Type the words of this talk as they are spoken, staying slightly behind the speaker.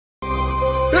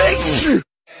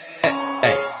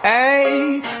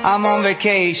Hey, I'm on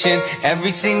vacation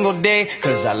every single day,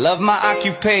 cause I love my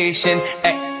occupation.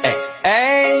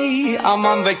 Hey, I'm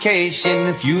on vacation.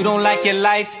 If you don't like your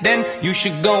life, then you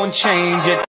should go and change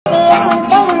it.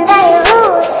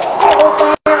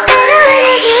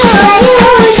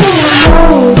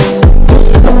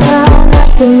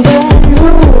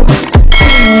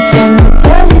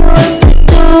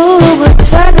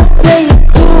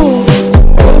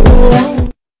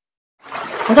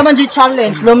 Sa man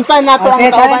challenge, lumsan na to ang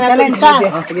kauban nato isa.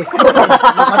 Sige.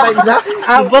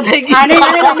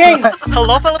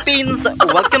 Hello Philippines!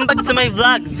 Welcome back to my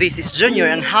vlog. This is Junior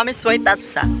and Hamis White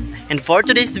Atsa. And for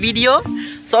today's video,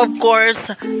 so of course,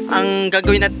 ang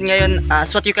gagawin natin ngayon,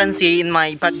 as what you can see in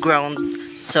my background,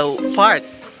 so park.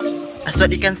 As what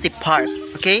you can see, park.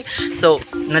 Okay? So,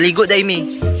 naligo day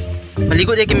mi.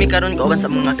 Maligo day kami karon kauban sa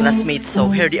mga classmates. So,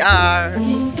 here they are.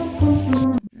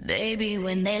 Baby,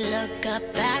 when they look up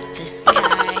at the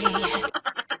sky.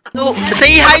 So,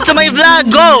 say hi to my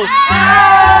vlog. Go!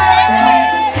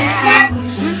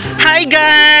 Hi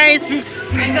guys!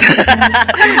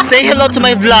 Say hello to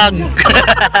my vlog.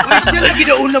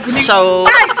 So,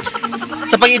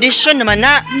 sa pag-edition naman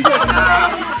na.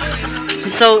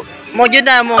 So, mo yun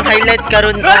na mong highlight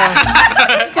karon.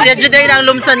 Siya dyan dahil ang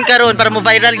lumsan karon para mo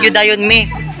viral yun dayon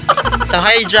me. So,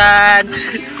 hi dyan.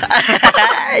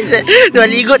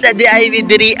 Maligot na di ay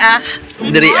diri ah.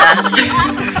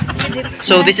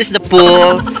 So, this is the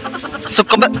pool. So,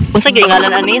 unsa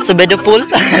giingalan ani? Subido pool?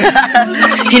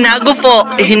 Hinago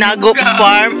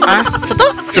farm. Ah, sa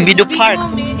to? Subido park.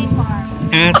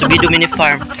 Subido mini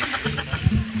farm.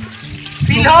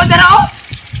 Pino daro?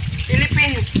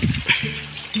 Philippines.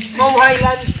 How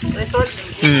Highlands Resort.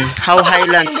 How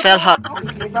Highlands fell hot.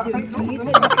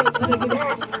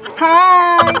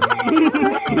 Hi.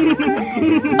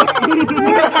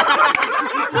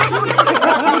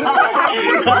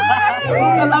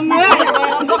 Alam mo.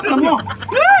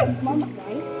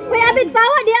 May abid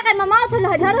bawa dia kay mama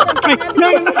tulad-harap ang abid.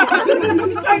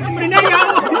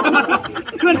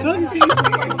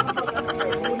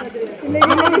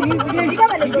 Hindi ka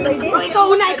balik tuloy din. Ikaw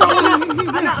una.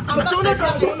 Anak, magsunod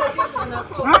pa.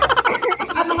 Ha?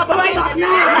 At mga babae.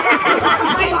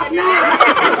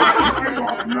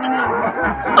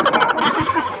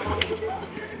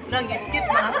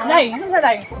 Nay, ano sa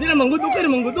day? Di na manggudo ka,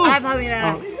 manggudo. Ah, bawi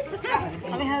na.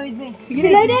 Okay, hawid mo. Si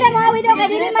Lloyd na mahawid ako kay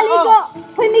dili maligo.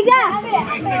 Hoy miga.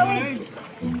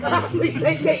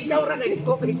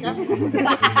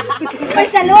 May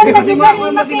salon na si Bari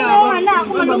makino ana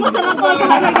ako manumos na ako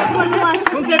sa nagkumanuwas.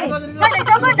 Kada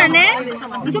sabot na ne?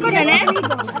 Sabot na ne?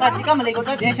 Di ka maligo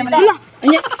ka, di siya maligo.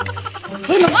 Anya.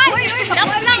 Hoy,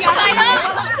 dapat lang tayo.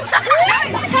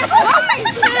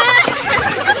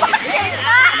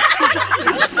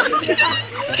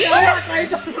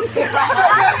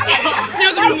 Hindi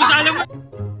ako lumusalang mo.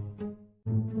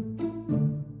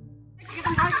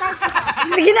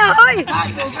 Sige na, hoy!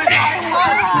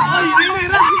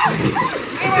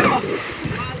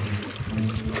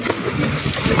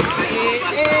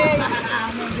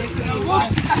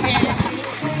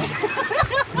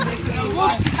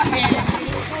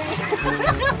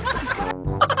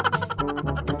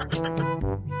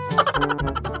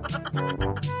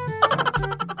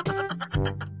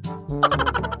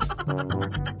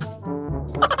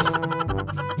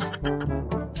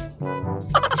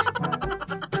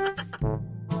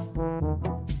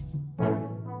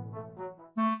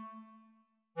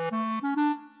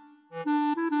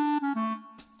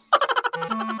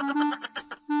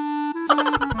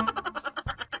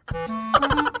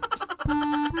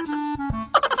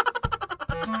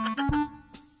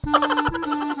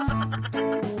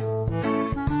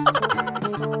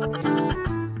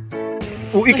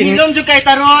 Hilom jud kay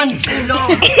taron.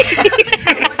 Hilom.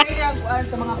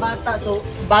 Sa mga bata. So,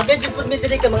 bagay jud pud mi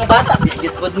diri ka mga bata.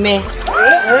 Bigit pud mi.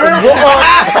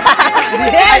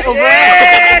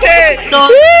 So,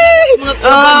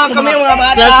 kami mga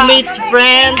bata. Classmates,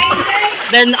 friends.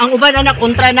 Then ang uban anak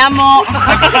kontra namo.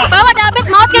 Bawa dapat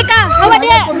maot kay ka. Bawa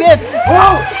dia.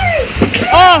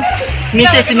 Oh,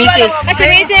 Mrs. Kasi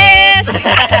Mrs.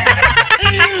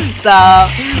 So,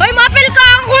 Hoy, mapil ka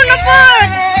ako na po.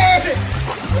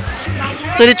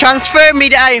 so di-transfer me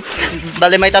di ay.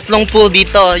 Bale may tatlong pool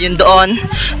dito, yun doon.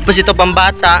 Tapos ito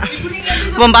pambata.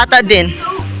 Pambata din.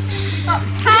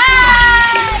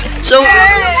 So,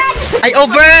 ay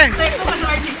over.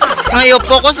 Ayo,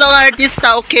 focus lang ang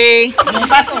artista, okay?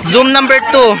 Zoom number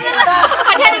 2.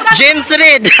 James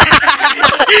Reid.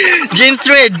 James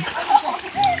Reid.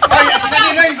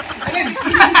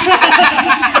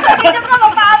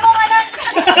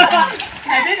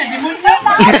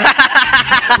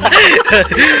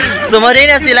 Sumari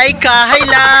na si Laika. Hi,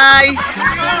 Lai!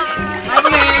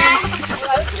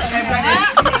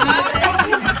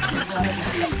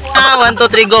 1, 2,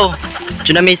 3, go.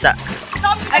 Junamisa.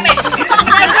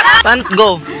 Pant,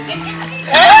 go.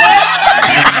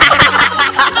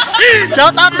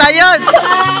 Shout out na yun.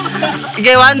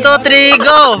 Okay, 1, 2, 3,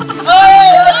 go.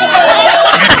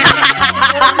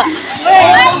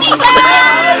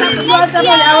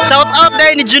 Shout out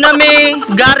dahil ni Junami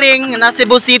Garing na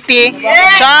Cebu City.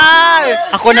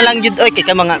 Char! Ako na lang yun. Oy,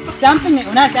 kaya mga Samping na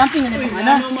una, samping na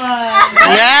ano.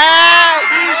 yeah!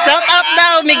 Shout out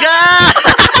daw, Miga!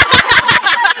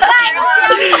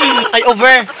 Ay,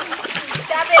 over.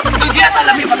 Hindi at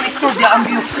alam mo picture dia ang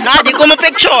view. Na, di ko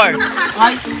ma-picture.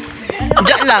 Ay,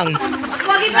 Diyan lang.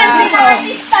 Wag ipansin na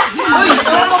artista.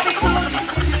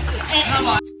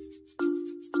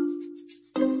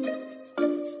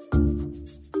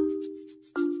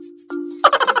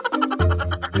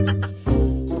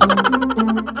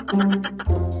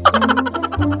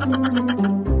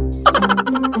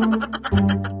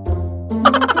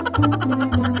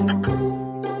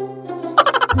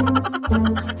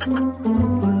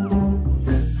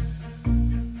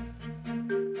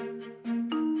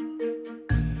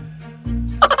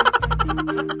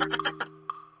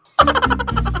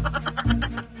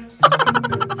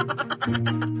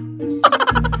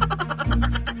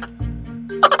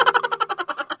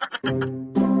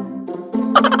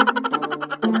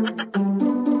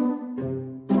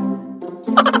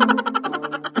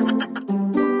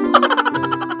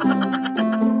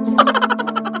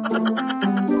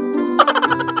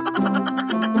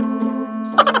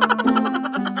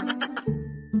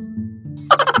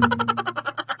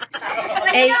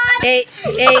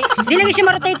 Di lagi siya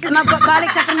ma-rotate,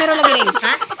 mabalik sa primero lagi rin.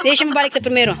 Ha? Di siya mabalik sa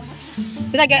primero.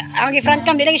 Basta ang front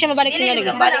cam, di lagi siya mabalik sa inyo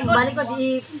lagi. Balik ko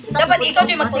di Dapat ikaw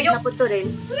di magtuyo. Napod to rin.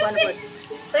 Kuan po.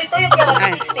 Tuyo kaya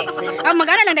 160. Ah,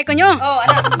 mag-ana lang dahil ko nyo. Oh,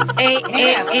 ano?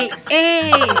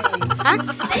 Ha?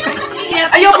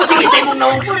 ayaw po sige sa imong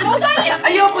naong.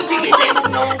 Ayaw po sige sa imong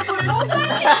naong.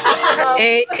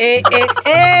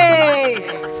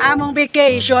 Among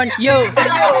vacation, yo.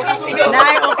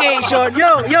 Night occasion,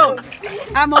 yo.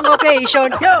 Among occasion,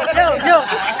 yo.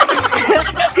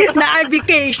 Night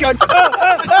vacation,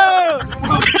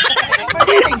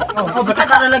 Oh, baka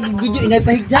ka na lagi video inay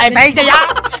pahigda. Ay, pahigda ya.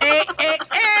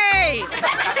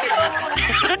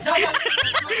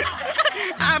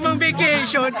 Among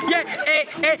vacation,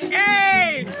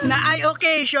 Night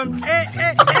occasion,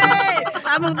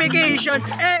 Among vacation,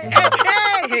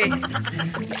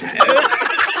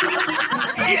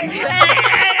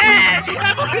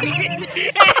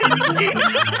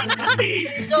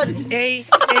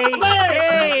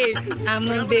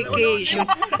 Among vacation.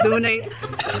 Doon ay.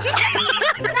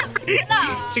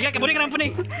 Sige, kabunin ka ng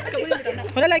puning.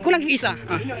 Wala ko lang isa.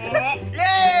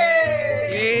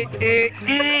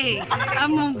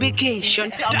 Among vacation.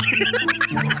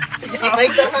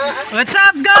 What's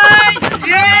up, guys?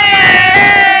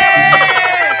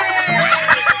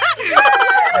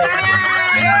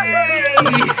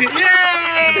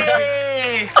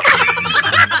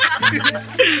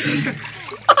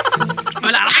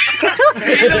 Wala.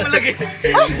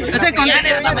 Kasi content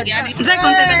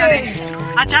na rin.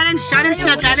 Challenge.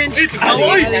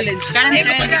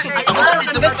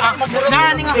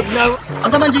 Nani nga.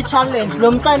 Ano man di challenge?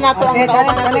 Lumsa na to ang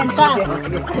challenge.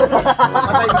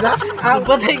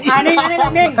 Ano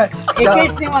lang ning?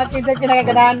 I-kiss ni mo kinsa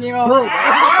pinagaganahan niyo.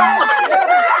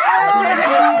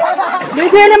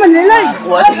 Hindi naman nila.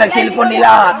 Wa silang cellphone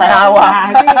nila,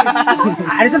 tahawa.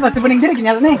 Ano sa basta puning dire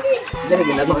kinyal ni. Dali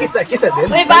gila mo kisa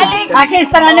din. Uy, balik. Kiss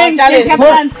tara ning challenge ka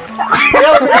plan.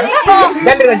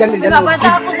 Dali na. Basta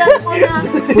ako dyan po na.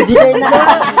 Pwede kayo na.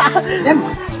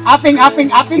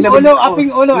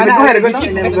 Aping ulo. Ano?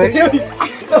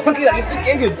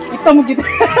 Ito mo kita.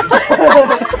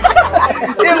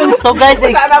 So guys,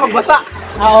 Sana magbasa.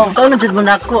 Oo. ito na jud mo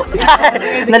nako.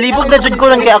 Nalibog na jud ko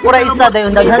lang kay ako ra isa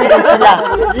dayon daghan din sila.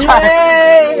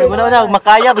 Wala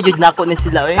makaya ba jud nako ni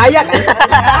sila eh. Kaya.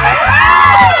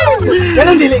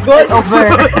 Ganun dili good Over.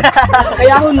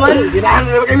 Kaya hun man. Ginahan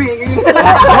mo kami.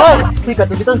 Oh, di ka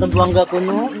tubiton tagbuangga ko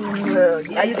no.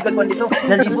 Ayo di kagwan dito.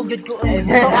 Nalibog jud ko.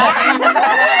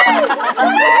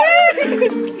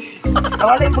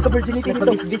 Wala yung pagka-virginity dito.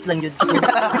 Pabis-bis lang jud.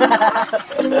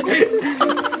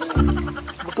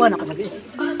 Bukuan ako sabi.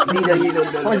 Gilo.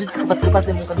 Oh, jud ko pat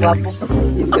mo kagwapo.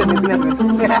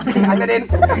 Ano din?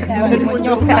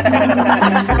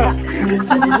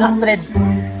 Just thread.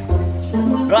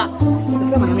 Bra.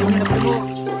 Basta mamimili na po.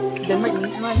 Diyan may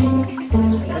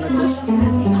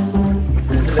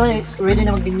So, ready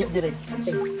na mag-binyo dire.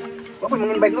 Ako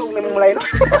mong invite mo, kung may mong mulay, no?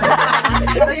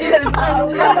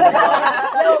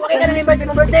 Bakit ka na-invite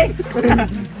mo birthday?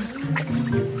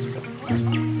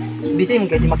 Busy mo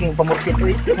kasi making pamurkit ko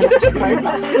eh.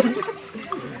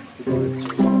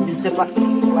 Bisa pa.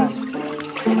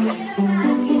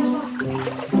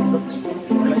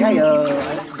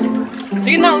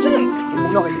 Sige na, usan.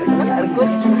 Buglo kayo. Argot.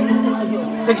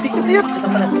 Nag-tiktok yun.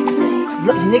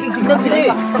 Hindi kang signal sila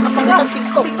eh.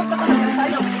 Tiktok.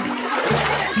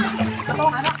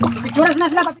 Picturas na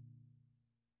sila.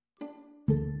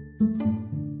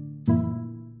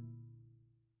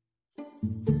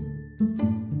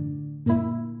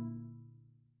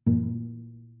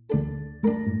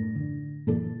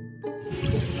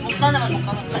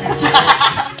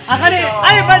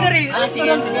 Ay, battery! Tara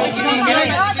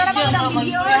ka ng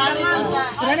video.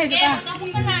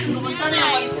 Kumusta na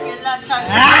yung voice nila, Char?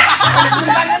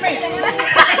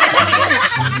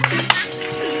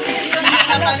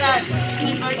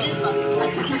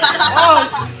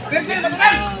 Virgin pa.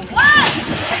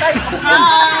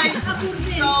 Hi!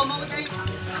 So, mautay.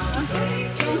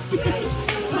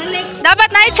 Dapat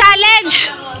na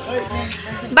challenge.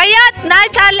 Bayat na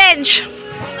challenge.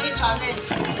 Gusto yung challenge.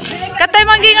 Katoy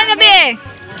manggingan nga be.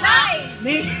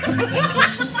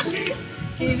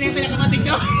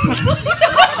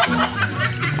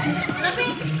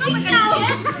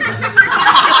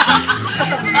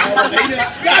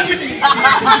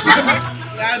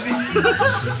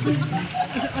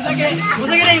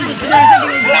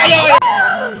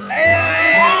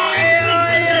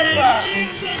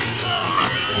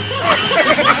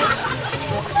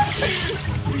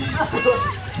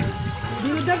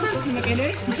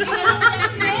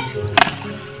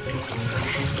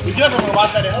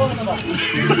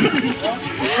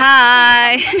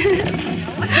 Hi.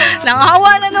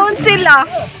 Nangawa na noon sila.